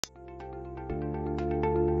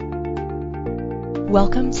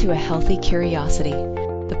Welcome to A Healthy Curiosity,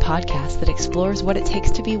 the podcast that explores what it takes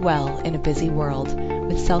to be well in a busy world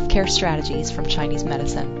with self-care strategies from Chinese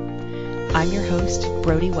medicine. I'm your host,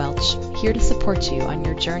 Brodie Welch, here to support you on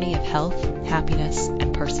your journey of health, happiness,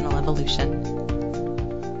 and personal evolution.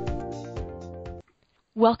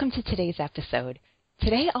 Welcome to today's episode.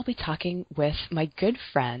 Today I'll be talking with my good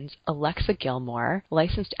friend, Alexa Gilmore,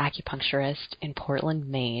 licensed acupuncturist in Portland,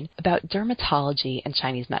 Maine, about dermatology and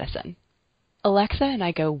Chinese medicine. Alexa and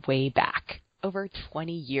I go way back, over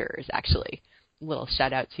 20 years actually. Little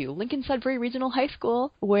shout out to Lincoln Sudbury Regional High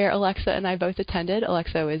School, where Alexa and I both attended.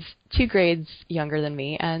 Alexa was 2 grades younger than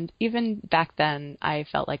me, and even back then I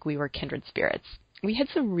felt like we were kindred spirits. We had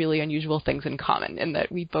some really unusual things in common in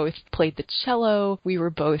that we both played the cello, we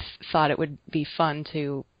were both thought it would be fun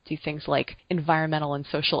to do things like environmental and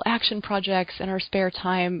social action projects in our spare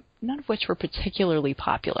time, none of which were particularly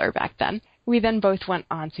popular back then. We then both went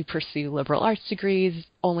on to pursue liberal arts degrees,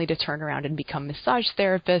 only to turn around and become massage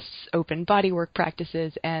therapists, open bodywork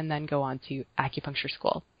practices, and then go on to acupuncture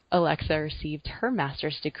school. Alexa received her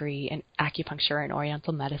master's degree in acupuncture and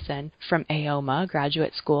oriental medicine from AOMA,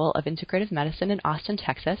 Graduate School of Integrative Medicine in Austin,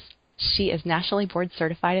 Texas. She is nationally board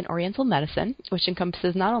certified in oriental medicine, which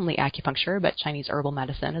encompasses not only acupuncture, but Chinese herbal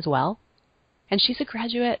medicine as well. And she's a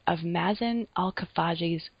graduate of Mazen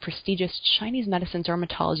Al-Khafaji's prestigious Chinese medicine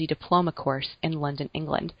dermatology diploma course in London,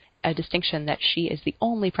 England, a distinction that she is the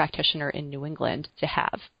only practitioner in New England to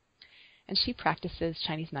have. And she practices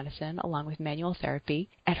Chinese medicine along with manual therapy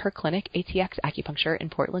at her clinic, ATX Acupuncture in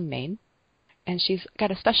Portland, Maine. And she's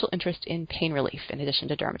got a special interest in pain relief in addition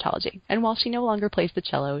to dermatology. And while she no longer plays the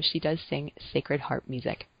cello, she does sing sacred harp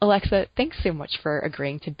music. Alexa, thanks so much for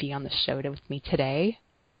agreeing to be on the show with me today.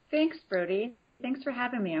 Thanks, Brodie. Thanks for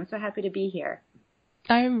having me. I'm so happy to be here.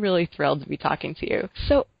 I'm really thrilled to be talking to you.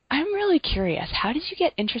 So I'm really curious, how did you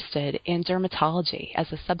get interested in dermatology as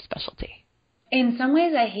a subspecialty? In some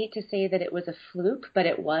ways, I hate to say that it was a fluke, but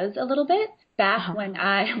it was a little bit. Back when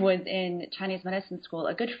I was in Chinese medicine school,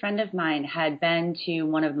 a good friend of mine had been to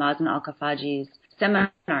one of Mazen Al-Khafaji's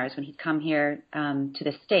seminars when he'd come here to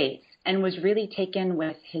the States and was really taken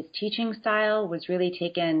with his teaching style, was really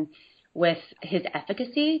taken with his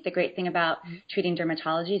efficacy. The great thing about treating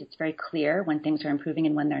dermatology is it's very clear when things are improving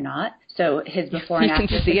and when they're not. So his before and after. You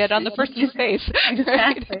can see it on the person's face.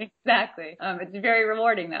 Exactly. It's very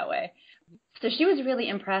rewarding that way. So she was really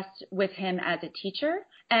impressed with him as a teacher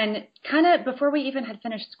and kind of before we even had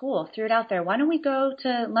finished school, threw it out there, why don't we go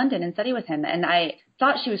to London and study with him? And I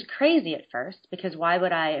thought she was crazy at first because why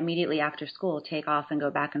would I immediately after school take off and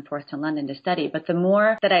go back and forth to London to study? But the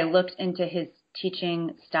more that I looked into his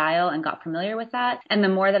teaching style and got familiar with that, and the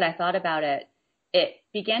more that I thought about it, it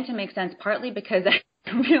began to make sense, partly because I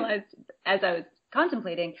realized as I was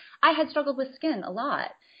contemplating, I had struggled with skin a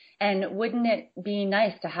lot. And wouldn't it be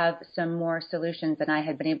nice to have some more solutions than I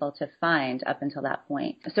had been able to find up until that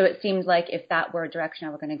point? So it seemed like if that were a direction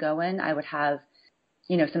I were going to go in, I would have,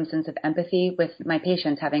 some sense of empathy with my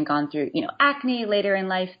patients having gone through, acne later in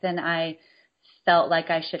life than I felt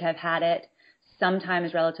like I should have had it,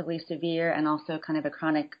 sometimes relatively severe, and also kind of a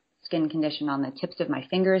chronic skin condition on the tips of my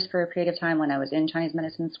fingers for a period of time when I was in Chinese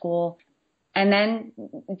medicine school. And then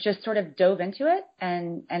just sort of dove into it,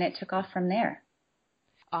 and it took off from there.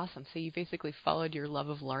 Awesome. So you basically followed your love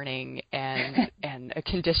of learning and a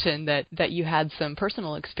condition that you had some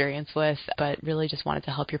personal experience with, but really just wanted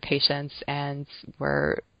to help your patients and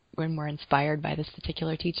were inspired by this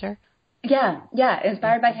particular teacher? Yeah,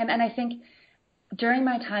 inspired by him. And I think during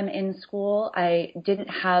my time in school, I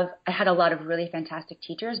had a lot of really fantastic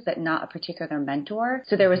teachers, but not a particular mentor.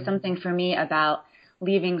 So there was something for me about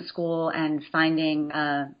leaving school and finding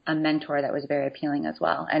a mentor that was very appealing as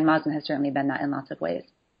well. And Mazen has certainly been that in lots of ways.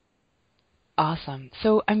 Awesome.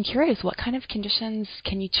 So I'm curious, what kind of conditions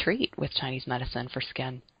can you treat with Chinese medicine for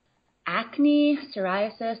skin? Acne,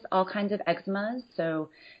 psoriasis, all kinds of eczemas. So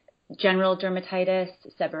general dermatitis,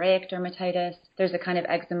 seborrheic dermatitis. There's a kind of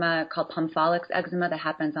eczema called pompholyx eczema that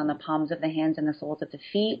happens on the palms of the hands and the soles of the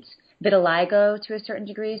feet. Vitiligo to a certain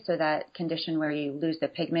degree, so that condition where you lose the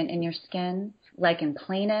pigment in your skin. Lichen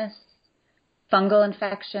planus. Fungal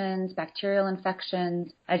infections, bacterial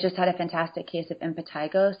infections. I just had a fantastic case of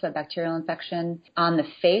impetigo, so a bacterial infection on the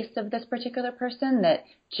face of this particular person that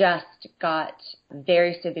just got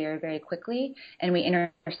very severe very quickly, and we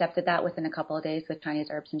intercepted that within a couple of days with Chinese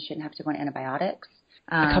herbs and she didn't have to go on antibiotics.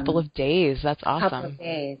 A couple of days, that's awesome. A couple of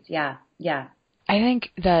days, yeah. I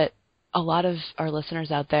think that a lot of our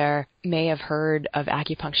listeners out there may have heard of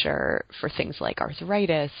acupuncture for things like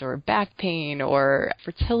arthritis or back pain or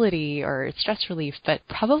fertility or stress relief, but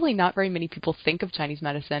probably not very many people think of Chinese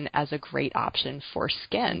medicine as a great option for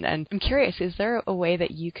skin. And I'm curious, is there a way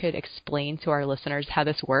that you could explain to our listeners how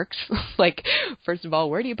this works? Like, first of all,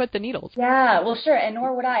 where do you put the needles? Yeah, well, sure, and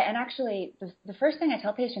nor would I. And actually, the first thing I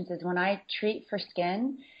tell patients is when I treat for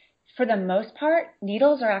skin, for the most part,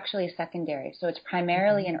 needles are actually secondary. So it's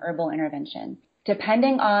primarily an herbal intervention.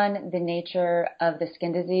 Depending on the nature of the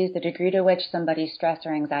skin disease, the degree to which somebody's stress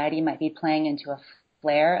or anxiety might be playing into a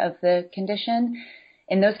flare of the condition,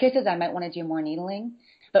 in those cases, I might want to do more needling.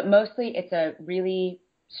 But mostly, it's a really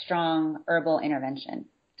strong herbal intervention.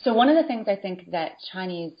 So one of the things I think that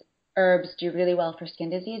Chinese herbs do really well for skin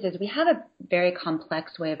disease is we have a very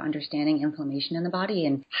complex way of understanding inflammation in the body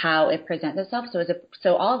and how it presents itself.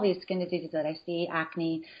 So all of these skin diseases that I see,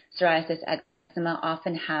 acne, psoriasis, eczema,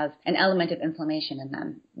 often have an element of inflammation in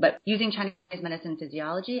them. But using Chinese medicine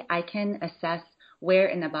physiology, I can assess where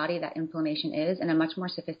in the body that inflammation is in a much more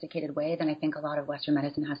sophisticated way than I think a lot of Western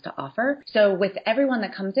medicine has to offer. So with everyone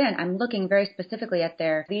that comes in, I'm looking very specifically at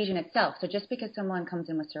their lesion itself. So just because someone comes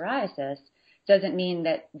in with psoriasis doesn't mean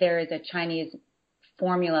that there is a Chinese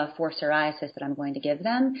formula for psoriasis that I'm going to give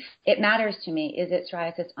them. It matters to me. Is it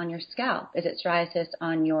psoriasis on your scalp? Is it psoriasis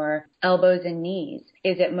on your elbows and knees?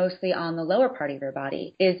 Is it mostly on the lower part of your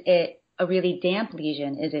body? Is it a really damp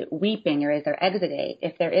lesion? Is it weeping, or is there exudate?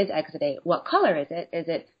 If there is exudate, what color is it? Is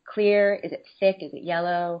it clear? Is it thick? Is it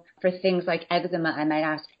yellow? For things like eczema, I might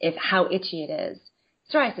ask how itchy it is.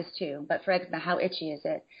 Psoriasis too, but for eczema, how itchy is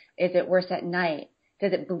it? Is it worse at night?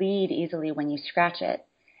 Does it bleed easily when you scratch it?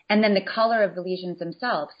 And then the color of the lesions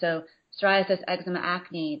themselves. So psoriasis, eczema,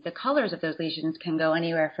 acne, the colors of those lesions can go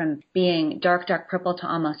anywhere from being dark, dark purple to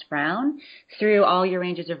almost brown, through all your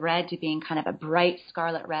ranges of red to being kind of a bright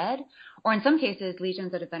scarlet red. Or in some cases,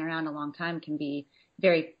 lesions that have been around a long time can be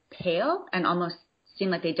very pale and almost seem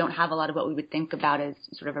like they don't have a lot of what we would think about as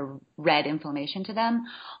sort of a red inflammation to them.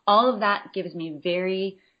 All of that gives me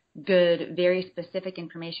very good, very specific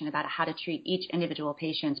information about how to treat each individual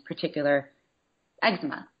patient's particular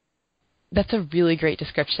eczema. That's a really great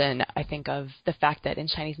description, I think, of the fact that in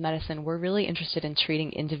Chinese medicine, we're really interested in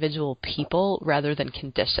treating individual people rather than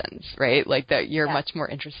conditions, right? Like that you're much more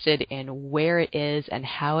interested in where it is and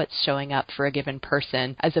how it's showing up for a given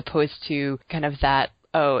person, as opposed to kind of that,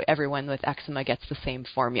 oh, everyone with eczema gets the same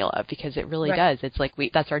formula, because it really does. It's like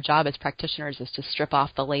that's our job as practitioners, is to strip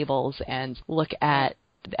off the labels and look at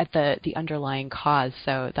the underlying cause.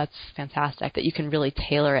 So that's fantastic that you can really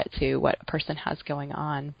tailor it to what a person has going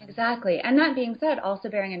on. Exactly. And that being said, also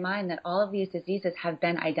bearing in mind that all of these diseases have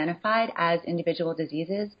been identified as individual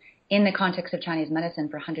diseases in the context of Chinese medicine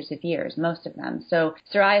for hundreds of years, most of them. So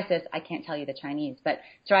psoriasis, I can't tell you the Chinese, but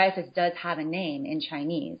psoriasis does have a name in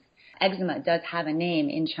Chinese. Eczema does have a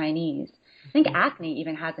name in Chinese. I think acne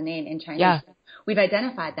even has a name in Chinese. Yeah. We've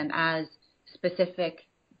identified them as specific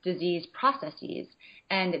disease processes.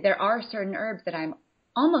 And there are certain herbs that I'm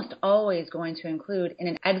almost always going to include in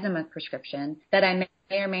an eczema prescription that I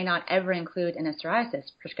may or may not ever include in a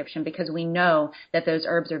psoriasis prescription, because we know that those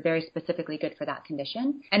herbs are very specifically good for that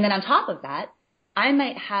condition. And then on top of that, I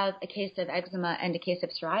might have a case of eczema and a case of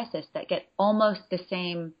psoriasis that get almost the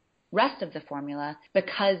same rest of the formula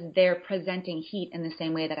because they're presenting heat in the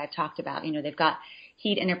same way that I've talked about. You know, they've got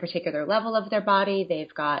heat in a particular level of their body.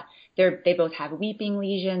 They both have weeping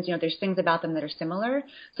lesions. You know, there's things about them that are similar,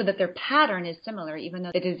 so that their pattern is similar, even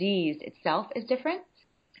though the disease itself is different.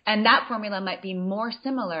 And that formula might be more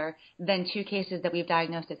similar than two cases that we've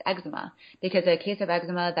diagnosed as eczema, because a case of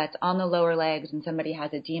eczema that's on the lower legs and somebody has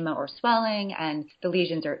edema or swelling and the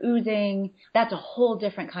lesions are oozing, that's a whole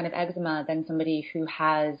different kind of eczema than somebody who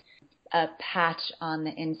has a patch on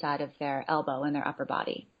the inside of their elbow in their upper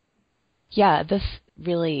body. Yeah, this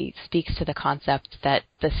really speaks to the concept that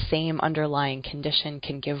the same underlying condition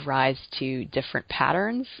can give rise to different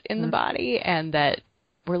patterns in the body, and that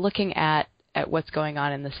we're looking at what's going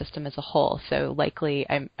on in the system as a whole. So likely,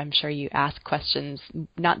 I'm sure you ask questions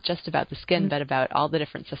not just about the skin, but about all the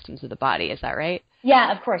different systems of the body. Is that right?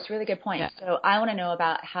 Yeah, of course. Really good point. Yeah. So I want to know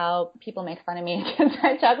about how people make fun of me because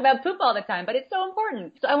I talk about poop all the time, but it's so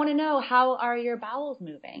important. So I want to know, how are your bowels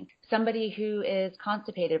moving? Somebody who is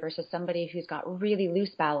constipated versus somebody who's got really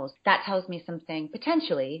loose bowels, that tells me something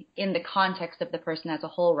potentially in the context of the person as a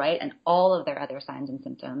whole, right? And all of their other signs and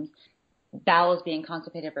symptoms. Bowels being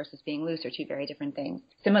constipated versus being loose are two very different things.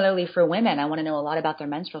 Similarly, for women, I want to know a lot about their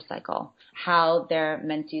menstrual cycle, how their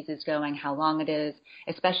menses is going, how long it is,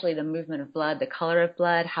 especially the movement of blood, the color of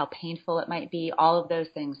blood, how painful it might be. All of those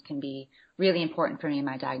things can be really important for me in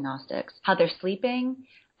my diagnostics. How they're sleeping,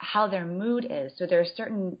 how their mood is. So there are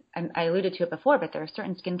certain, I alluded to it before, but there are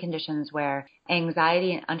certain skin conditions where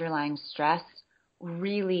anxiety and underlying stress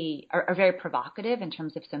really are very provocative in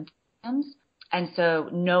terms of symptoms. And so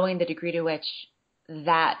knowing the degree to which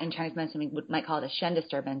that in Chinese medicine we might call it a Shen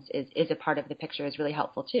disturbance is a part of the picture is really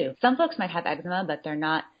helpful too. Some folks might have eczema, but they're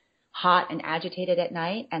not hot and agitated at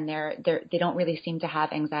night, and they don't really seem to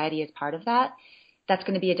have anxiety as part of that. That's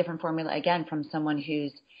going to be a different formula again from someone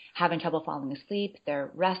who's having trouble falling asleep.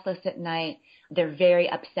 They're restless at night. They're very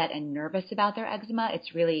upset and nervous about their eczema.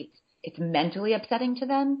 It's mentally upsetting to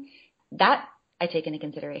them. That I take into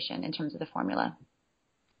consideration in terms of the formula.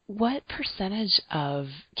 What percentage of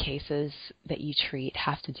cases that you treat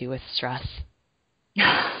have to do with stress?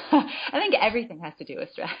 I think everything has to do with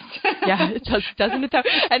stress. Yeah, it does, doesn't it though?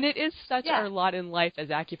 And it is such our lot in life as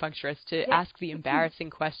acupuncturists to ask the embarrassing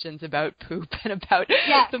questions about poop and about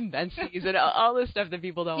the menses and all this stuff that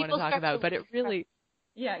people don't want to talk about. But it really...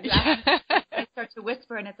 Yeah, exactly. I start to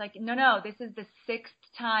whisper, and it's like, no, this is the 6th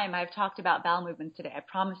time I've talked about bowel movements today. I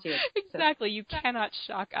promise you. Exactly. You cannot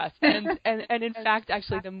shock us. And in fact,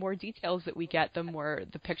 actually, the more details that we get, the more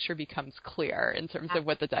the picture becomes clear in terms of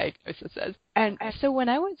what the diagnosis is. And so when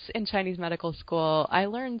I was in Chinese medical school, I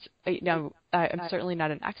learned, I'm certainly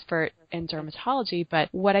not an expert in dermatology, but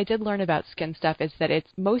what I did learn about skin stuff is that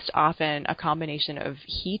it's most often a combination of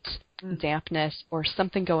heat, dampness, or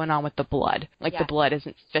something going on with the blood. Like the blood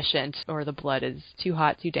isn't sufficient, or the blood is too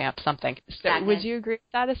hot, too damp, something. So would you agree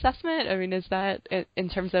with that assessment? I mean, is that in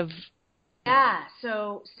terms of... Yeah,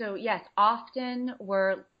 so yes, often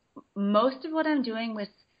most of what I'm doing with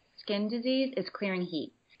skin disease is clearing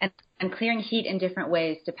heat. And clearing heat in different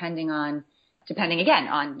ways depending again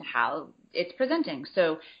on how it's presenting.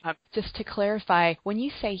 So just to clarify, when you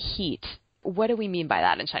say heat, what do we mean by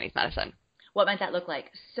that in Chinese medicine? What might that look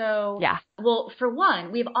like? So, well, for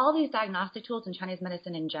one, we have all these diagnostic tools in Chinese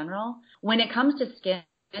medicine in general. When it comes to skin,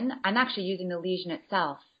 I'm actually using the lesion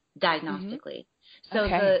itself diagnostically.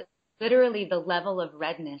 So literally the level of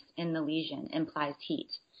redness in the lesion implies heat.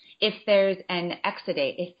 If there's an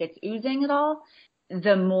exudate, if it's oozing at all,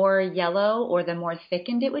 the more yellow or the more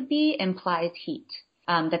thickened it would be implies heat.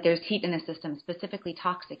 That there's heat in the system, specifically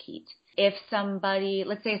toxic heat. If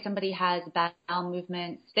let's say somebody has bowel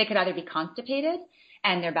movements, they could either be constipated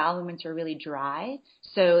and their bowel movements are really dry.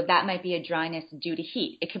 So that might be a dryness due to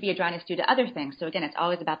heat. It could be a dryness due to other things. So again, it's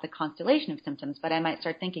always about the constellation of symptoms, but I might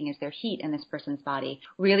start thinking, is there heat in this person's body?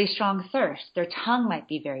 Really strong thirst. Their tongue might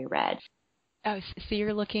be very red. Oh, so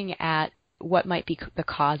you're looking at what might be the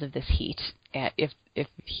cause of this heat, if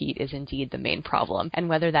heat is indeed the main problem, and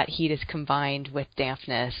whether that heat is combined with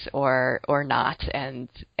dampness or not, and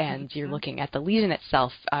you're looking at the lesion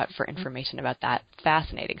itself for information about that.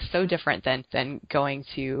 Fascinating. So different than going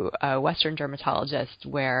to a Western dermatologist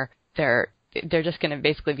where they're just going to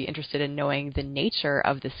basically be interested in knowing the nature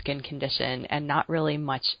of the skin condition and not really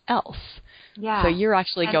much else. Yeah. So you're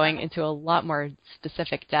actually going into a lot more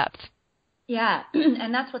specific depth. Yeah,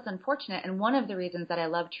 and that's what's unfortunate. And one of the reasons that I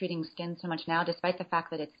love treating skin so much now, despite the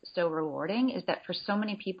fact that it's so rewarding, is that for so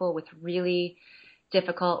many people with really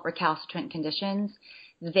difficult recalcitrant conditions,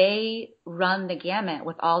 they run the gamut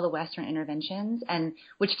with all the Western interventions, and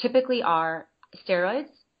which typically are steroids,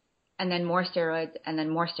 and then more steroids, and then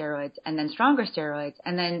more steroids, and then stronger steroids.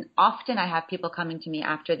 And then often I have people coming to me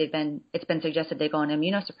after it's been suggested they go on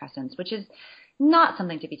immunosuppressants, which is not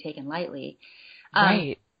something to be taken lightly.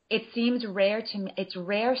 Right. It seems rare to me. It's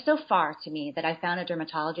rare so far to me that I found a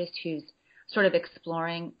dermatologist who's sort of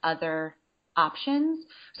exploring other options.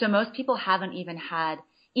 So most people haven't even had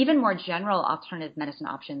even more general alternative medicine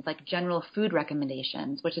options, like general food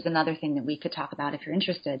recommendations, which is another thing that we could talk about if you're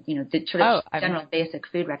interested. You know, the sort of general basic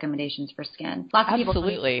food recommendations for skin. Lots of people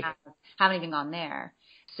haven't even gone there.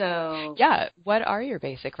 So yeah, what are your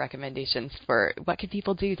basic recommendations for what could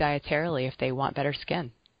people do dietarily if they want better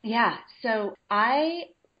skin? Yeah, so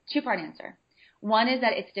two-part answer. One is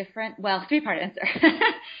that it's different. Well, three-part answer.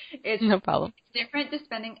 No problem. It's different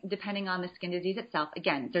depending on the skin disease itself.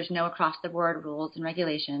 Again, there's no across-the-board rules and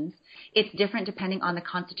regulations. It's different depending on the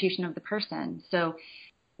constitution of the person. So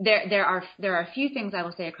there are a few things I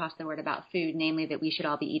will say across the board about food, namely that we should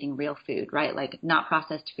all be eating real food, right? Like not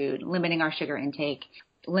processed food, limiting our sugar intake,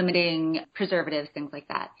 limiting preservatives, things like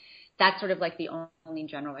that. That's sort of like the only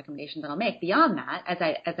general recommendation that I'll make. Beyond that, as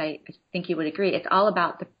I think you would agree, it's all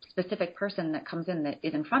about the specific person that comes in that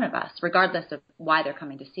is in front of us, regardless of why they're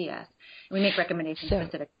coming to see us. And we make recommendations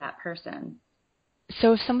specific to that person.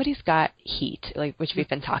 So if somebody's got heat, like which we've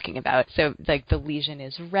been talking about, so like the lesion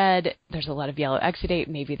is red, there's a lot of yellow exudate,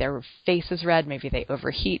 maybe their face is red, maybe they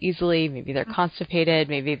overheat easily, maybe they're constipated,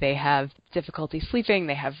 maybe they have difficulty sleeping,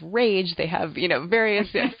 they have rage, they have, various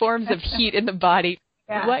forms of heat in the body.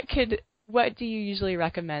 Yeah. What do you usually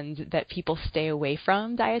recommend that people stay away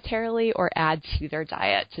from dietarily or add to their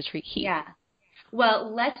diet to treat heat? Yeah.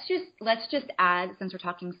 Well, let's just add, since we're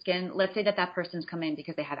talking skin, let's say that person's come in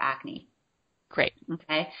because they have acne. Great.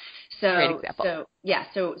 Okay. Great example.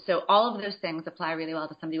 So all of those things apply really well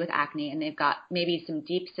to somebody with acne, and they've got maybe some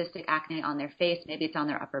deep cystic acne on their face. Maybe it's on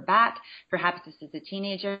their upper back. Perhaps this is a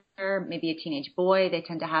teenager, maybe a teenage boy. They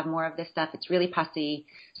tend to have more of this stuff. It's really pussy.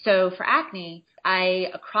 So for acne, I,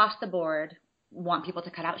 across the board, want people to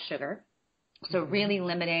cut out sugar. So really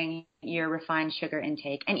limiting your refined sugar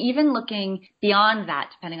intake, and even looking beyond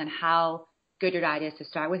that, depending on how good your diet is to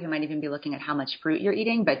start with. You might even be looking at how much fruit you're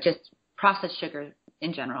eating, but just processed sugar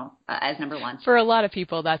in general as number one. For a lot of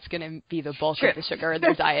people, that's going to be the bulk of the sugar in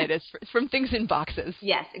their diet is from things in boxes.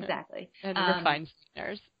 Yes, exactly. And refined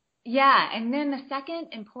sweeteners. Yeah, and then the second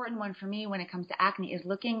important one for me when it comes to acne is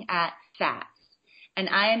looking at fats. And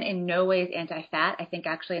I am in no ways anti-fat. I think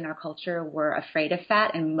actually in our culture we're afraid of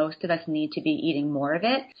fat, and most of us need to be eating more of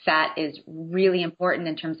it. Fat is really important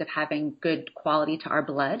in terms of having good quality to our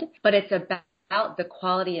blood, but it's about the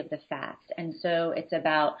quality of the fats. And so it's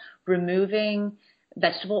about removing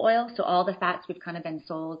vegetable oil. So all the fats we've kind of been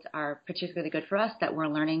sold are particularly good for us that we're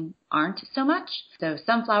learning aren't so much. So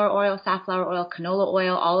sunflower oil, safflower oil, canola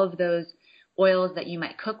oil, all of those oils that you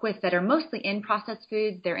might cook with that are mostly in processed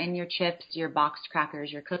foods. They're in your chips, your boxed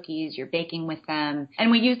crackers, your cookies, you're baking with them.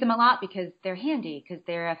 And we use them a lot because they're handy, because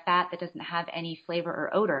they're a fat that doesn't have any flavor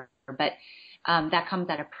or odor. But that comes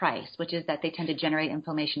at a price, which is that they tend to generate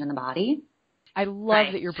inflammation in the body. I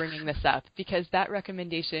love that you're bringing this up, because that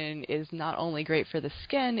recommendation is not only great for the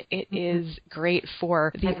skin, it is great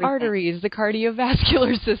for the arteries, the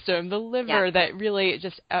cardiovascular system, the liver, that really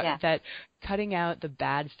just that cutting out the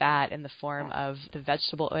bad fat in the form of the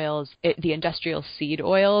vegetable oils, the industrial seed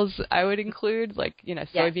oils I would include, like,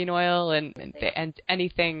 soybean oil and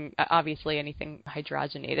anything, obviously anything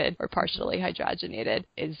hydrogenated or partially hydrogenated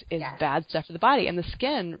is bad stuff for the body. And the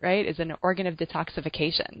skin, right, is an organ of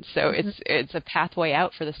detoxification. So it's a pathway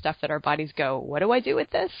out for the stuff that our bodies go, what do I do with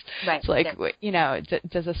this? Right. It's like,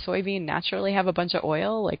 does a soybean naturally have a bunch of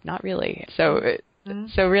oil? Like, not really. So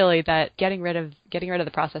really that getting rid of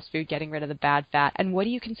the processed food, getting rid of the bad fat. And what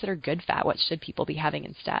do you consider good fat? What should people be having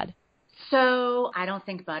instead? So I don't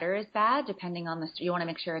think butter is bad, depending on you want to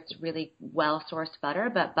make sure it's really well-sourced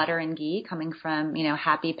butter, but butter and ghee coming from,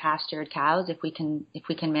 happy pastured cows, if we can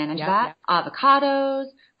manage that. Yeah. Avocados,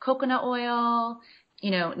 coconut oil,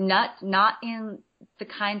 nuts, not in the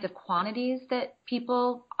kinds of quantities that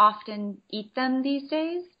people often eat them these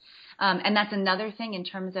days. And that's another thing in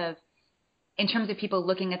terms of people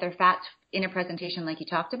looking at their fats in a presentation like you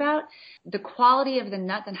talked about, the quality of the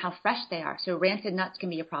nuts and how fresh they are. So rancid nuts can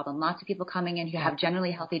be a problem. Lots of people coming in who have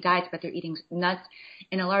generally healthy diets, but they're eating nuts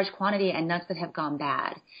in a large quantity and nuts that have gone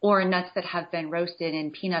bad, or nuts that have been roasted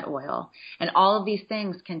in peanut oil. And all of these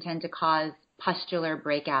things can tend to cause pustular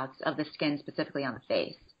breakouts of the skin, specifically on the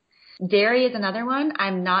face. Dairy is another one.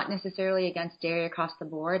 I'm not necessarily against dairy across the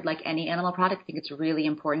board. Like any animal product, I think it's really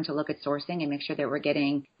important to look at sourcing and make sure that we're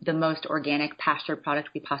getting the most organic pastured product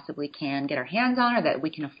we possibly can get our hands on or that we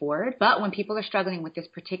can afford. But when people are struggling with this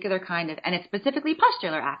particular kind of, and it's specifically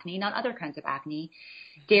pustular acne, not other kinds of acne,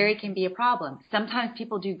 dairy can be a problem. Sometimes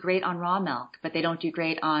people do great on raw milk, but they don't do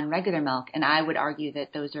great on regular milk. And I would argue that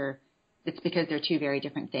it's because they're two very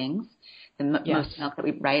different things. Most milk that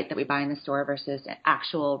we buy in the store versus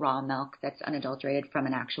actual raw milk that's unadulterated from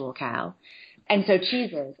an actual cow. And so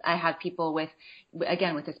cheeses, I have people with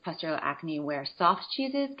this pustular acne where soft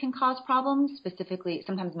cheeses can cause problems, specifically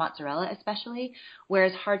sometimes mozzarella especially,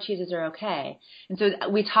 whereas hard cheeses are okay. And so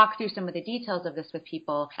we talk through some of the details of this with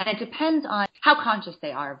people, and it depends on how conscious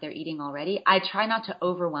they are of their eating already. I try not to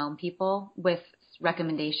overwhelm people with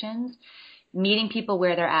recommendations. Meeting people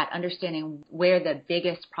where they're at, understanding where the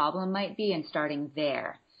biggest problem might be and starting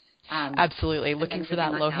there. Absolutely. Looking for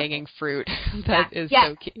that low-hanging fruit. That is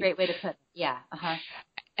so key. Great way to put it. Yeah. Uh-huh.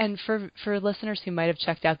 And for listeners who might have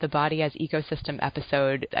checked out the Body as Ecosystem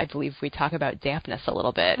episode, I believe we talk about dampness a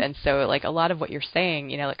little bit. And so like a lot of what you're saying,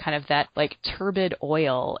 like kind of that like turbid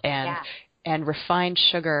oil and and refined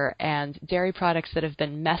sugar and dairy products that have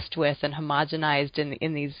been messed with and homogenized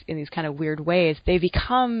in these kind of weird ways, they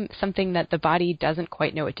become something that the body doesn't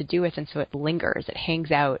quite know what to do with, and so it lingers, it hangs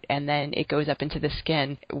out, and then it goes up into the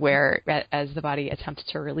skin where as the body attempts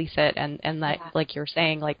to release it, and that, like you're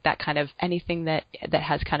saying, like that kind of anything that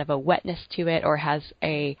has kind of a wetness to it or has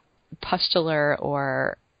a pustular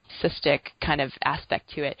or cystic kind of aspect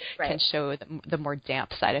to it can show the more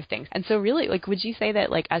damp side of things. And so really, like, would you say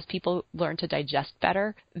that, like, as people learn to digest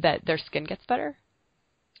better, that their skin gets better?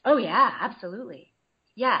 Oh, yeah, absolutely.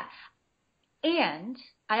 Yeah. And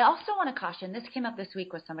I also want to caution, this came up this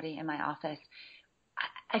week with somebody in my office.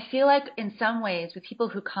 I feel like in some ways with people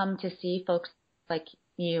who come to see folks like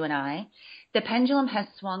you and I, the pendulum has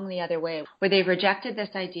swung the other way, where they've rejected this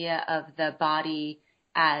idea of the body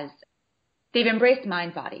as they've embraced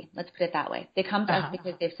mind-body. Let's put it that way. They come to us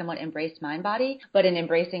because they've somewhat embraced mind-body, but in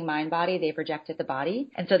embracing mind-body, they've rejected the body.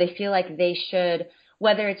 And so they feel like they should,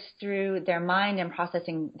 whether it's through their mind and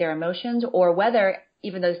processing their emotions, or whether,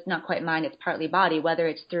 even though it's not quite mind, it's partly body, whether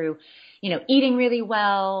it's through, eating really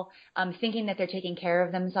well, thinking that they're taking care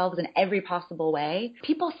of themselves in every possible way,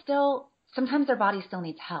 people still, sometimes their body still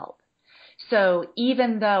needs help. So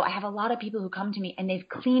even though I have a lot of people who come to me and they've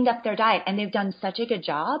cleaned up their diet and they've done such a good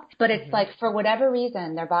job, but it's like for whatever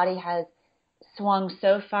reason, their body has swung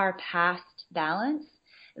so far past balance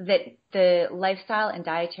that the lifestyle and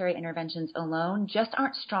dietary interventions alone just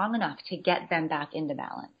aren't strong enough to get them back into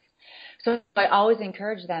balance. So I always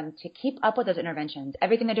encourage them to keep up with those interventions.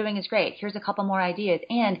 Everything they're doing is great. Here's a couple more ideas.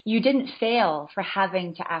 And you didn't fail for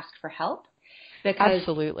having to ask for help. Because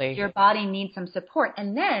Absolutely. Your body needs some support.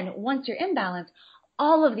 And then once you're in balance,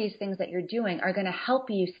 all of these things that you're doing are going to help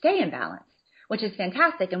you stay in balance, which is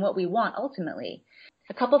fantastic and what we want ultimately.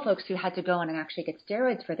 A couple of folks who had to go in and actually get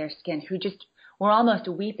steroids for their skin who just were almost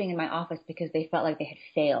weeping in my office because they felt like they had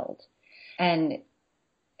failed. And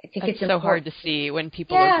I think it's so hard to see when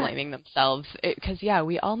people are blaming themselves because,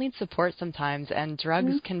 we all need support sometimes, and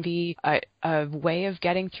drugs can be a way of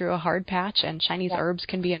getting through a hard patch, and Chinese herbs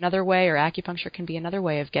can be another way, or acupuncture can be another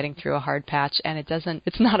way of getting through a hard patch, and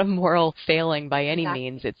it's not a moral failing by any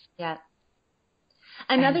means.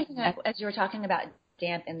 Another thing, as you were talking about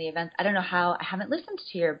damp in the events, I don't know how, I haven't listened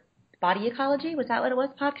to your Body Ecology, was that what it was,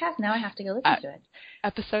 podcast? Now I have to go listen to it.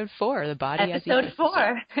 Episode 4, the body as Episode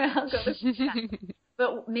 4. I'll go listen to that.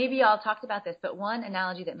 But maybe y'all talked about this, but one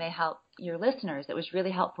analogy that may help your listeners that was really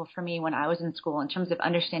helpful for me when I was in school in terms of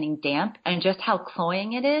understanding damp and just how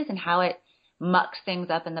cloying it is and how it mucks things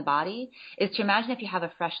up in the body is to imagine if you have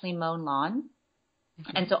a freshly mown lawn.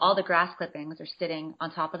 And so all the grass clippings are sitting on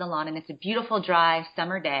top of the lawn, and it's a beautiful, dry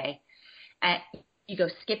summer day. And you go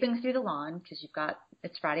skipping through the lawn because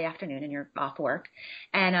it's Friday afternoon and you're off work.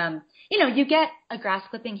 And, you get a grass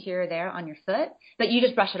clipping here or there on your foot, but you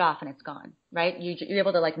just brush it off and it's gone, right? You're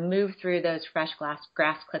able to move through those fresh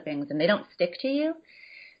grass clippings and they don't stick to you.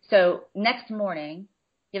 So next morning,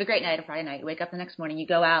 you have a great night, a Friday night. You wake up the next morning, you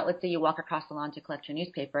go out, let's say you walk across the lawn to collect your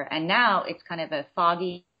newspaper. And now it's kind of a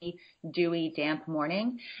foggy, dewy, damp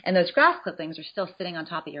morning. And those grass clippings are still sitting on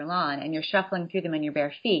top of your lawn and you're shuffling through them in your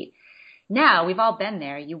bare feet. Now, we've all been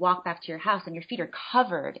there. You walk back to your house and your feet are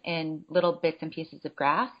covered in little bits and pieces of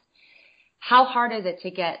grass. How hard is it to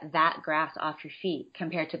get that grass off your feet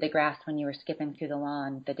compared to the grass when you were skipping through the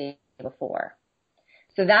lawn the day before?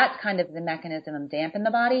 So that's kind of the mechanism of damp in the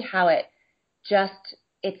body, how it's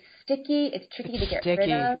sticky, it's tricky to get rid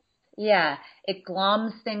of. Yeah, it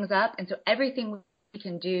gloms things up. And so everything we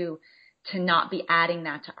can do to not be adding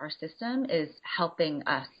that to our system is helping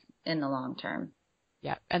us in the long term.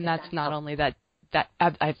 Yeah, and that's not only that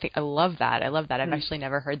I think I love that. I've actually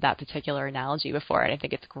never heard that particular analogy before, and I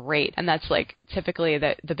think it's great. And that's typically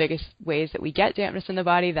the biggest ways that we get dampness in the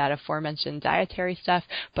body, that aforementioned dietary stuff,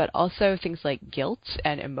 but also things like guilt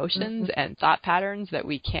and emotions and thought patterns that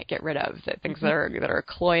we can't get rid of, that things that are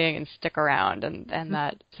cloying and stick around, and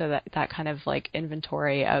that kind of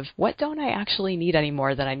inventory of what don't I actually need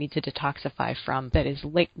anymore that I need to detoxify from, that is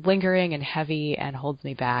lingering and heavy and holds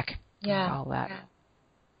me back. All that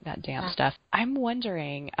damp stuff. I'm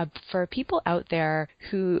wondering, for people out there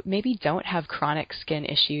who maybe don't have chronic skin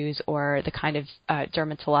issues or the kind of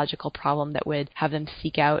dermatological problem that would have them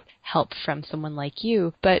seek out help from someone like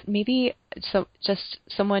you, but maybe just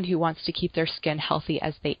someone who wants to keep their skin healthy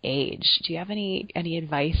as they age. Do you have any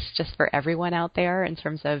advice just for everyone out there in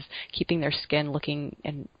terms of keeping their skin looking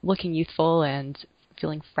youthful and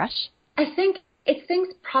feeling fresh? I think it's things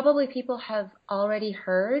probably people have already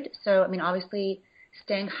heard. So, obviously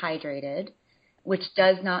staying hydrated, which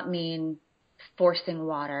does not mean forcing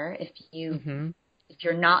water. If you If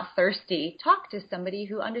you're not thirsty, talk to somebody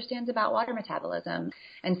who understands about water metabolism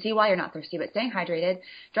and see why you're not thirsty. But staying hydrated,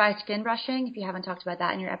 dry skin brushing, if you haven't talked about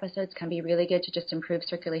that in your episodes, can be really good to just improve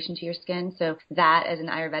circulation to your skin. So that as an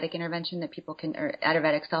Ayurvedic intervention that people can, or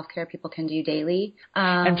Ayurvedic self-care people can do daily.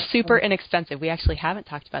 And super inexpensive. We actually haven't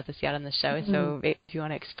talked about this yet on the show. So if you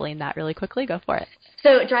want to explain that really quickly, go for it.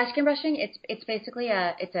 So dry skin brushing, it's basically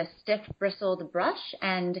a stiff bristled brush,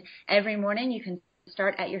 and every morning you can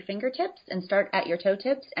start at your fingertips and start at your toe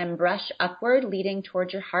tips and brush upward, leading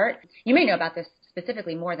towards your heart. You may know about this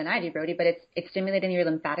specifically more than I do, Brodie, but it's stimulating your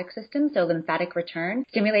lymphatic system, so lymphatic return,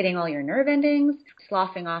 stimulating all your nerve endings,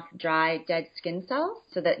 sloughing off dry, dead skin cells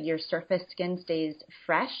so that your surface skin stays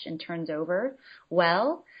fresh and turns over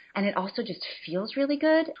well. And it also just feels really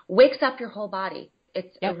good, wakes up your whole body.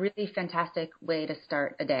 It's a really fantastic way to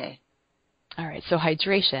start a day. All right, so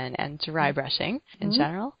hydration and dry brushing in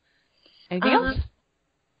general. Anything else?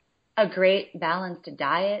 A great balanced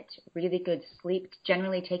diet, really good sleep,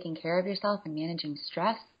 generally taking care of yourself and managing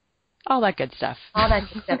stress. All that good stuff. All that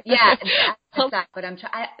good stuff. Yeah, exactly. But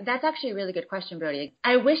that's actually a really good question, Brodie.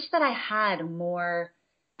 I wish that I had more,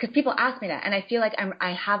 because people ask me that, and I feel like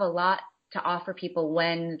I have a lot to offer people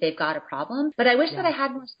when they've got a problem. But I wish that I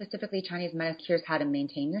had more specifically Chinese medicine cures how to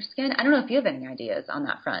maintain your skin. I don't know if you have any ideas on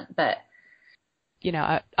that front, but you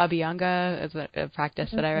know, Abhyanga is a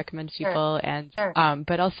practice that I recommend to people, and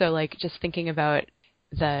but also like just thinking about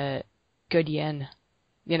the good yin,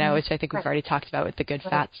 you know, which I think we've already talked about with the good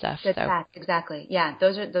fat stuff. Good fat, exactly. Yeah,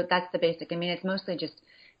 that's the basic. I mean, it's mostly just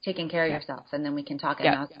taking care of yourself, and then we can talk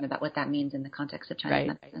about what that means in the context of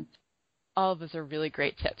Chinese medicine. All of those are really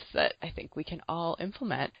great tips that I think we can all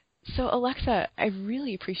implement. So, Alexa, I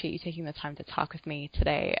really appreciate you taking the time to talk with me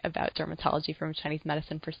today about dermatology from a Chinese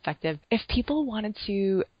medicine perspective. If people wanted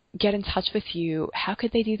to get in touch with you, how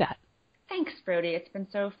could they do that? Thanks, Brodie. It's been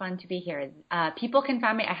so fun to be here. People can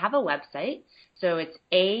find me. I have a website, so it's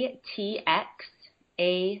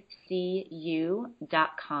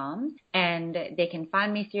atxacu.com, and they can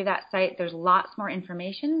find me through that site. There's lots more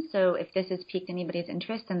information, so if this has piqued anybody's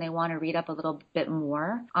interest and they want to read up a little bit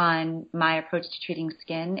more on my approach to treating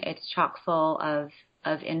skin, it's chock full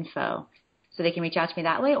of info. So they can reach out to me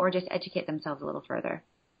that way or just educate themselves a little further.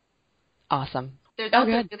 Awesome. There's also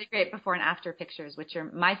really great before and after pictures, which are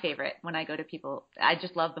my favorite when I go to people. I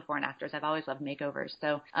just love before and afters. I've always loved makeovers.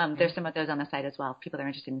 So there's some of those on the site as well, people that are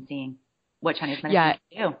interested in seeing what Chinese medicine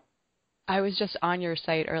do. I was just on your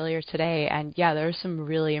site earlier today, and there are some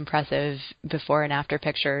really impressive before and after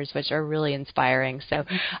pictures, which are really inspiring. So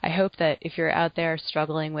I hope that if you're out there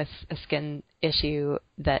struggling with a skin issue,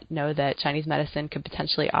 know that Chinese medicine could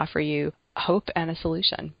potentially offer you hope and a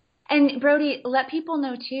solution. And Brodie, let people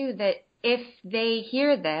know too that if they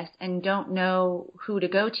hear this and don't know who to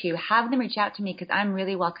go to, have them reach out to me, because I'm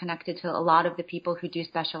really well connected to a lot of the people who do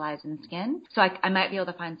specialize in skin. So I might be able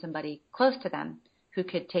to find somebody close to them who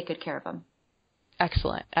could take good care of them.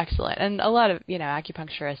 Excellent, excellent. And a lot of,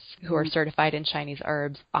 acupuncturists who are certified in Chinese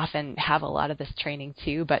herbs often have a lot of this training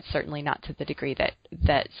too, but certainly not to the degree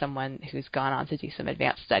that someone who's gone on to do some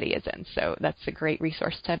advanced study is in. So that's a great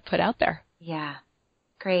resource to put out there. Yeah,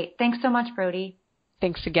 great. Thanks so much, Brodie.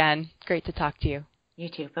 Thanks again. Great to talk to you. You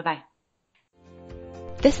too. Bye-bye.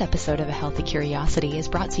 This episode of A Healthy Curiosity is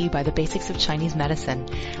brought to you by the Basics of Chinese Medicine,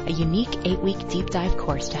 a unique 8-week deep dive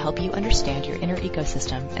course to help you understand your inner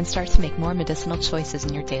ecosystem and start to make more medicinal choices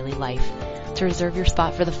in your daily life. To reserve your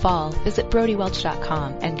spot for the fall, visit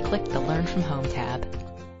brodiewelch.com and click the Learn from Home tab.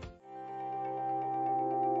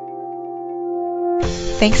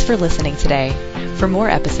 Thanks for listening today. For more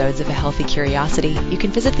episodes of A Healthy Curiosity, you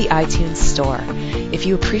can visit the iTunes Store. If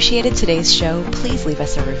you appreciated today's show, please leave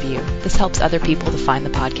us a review. This helps other people to find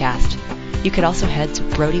the podcast. You could also head to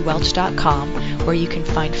brodiewelch.com, where you can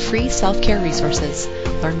find free self-care resources,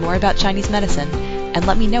 learn more about Chinese medicine, and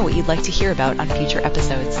let me know what you'd like to hear about on future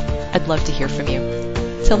episodes. I'd love to hear from you.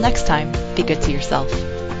 Till next time, be good to yourself.